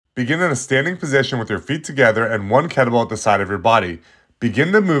Begin in a standing position with your feet together and one kettlebell at the side of your body.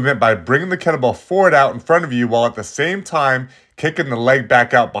 Begin the movement by bringing the kettlebell forward out in front of you while at the same time kicking the leg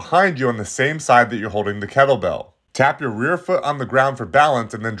back out behind you on the same side that you're holding the kettlebell. Tap your rear foot on the ground for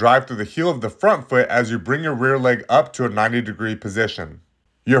balance and then drive through the heel of the front foot as you bring your rear leg up to a 90-degree position.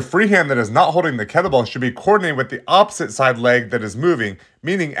 Your free hand that is not holding the kettlebell should be coordinated with the opposite side leg that is moving,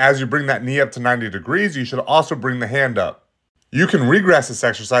 meaning as you bring that knee up to 90 degrees, you should also bring the hand up. You can regress this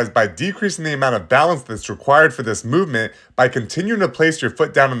exercise by decreasing the amount of balance that's required for this movement by continuing to place your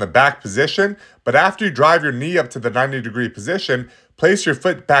foot down in the back position, but after you drive your knee up to the 90-degree position, place your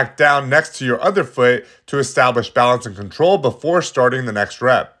foot back down next to your other foot to establish balance and control before starting the next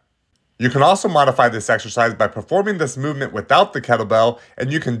rep. You can also modify this exercise by performing this movement without the kettlebell,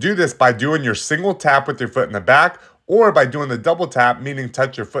 and you can do this by doing your single tap with your foot in the back or by doing the double tap, meaning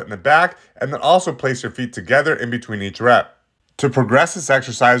touch your foot in the back and then also place your feet together in between each rep. To progress this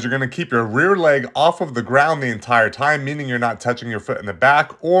exercise, you're going to keep your rear leg off of the ground the entire time, meaning you're not touching your foot in the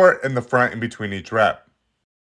back or in the front in between each rep.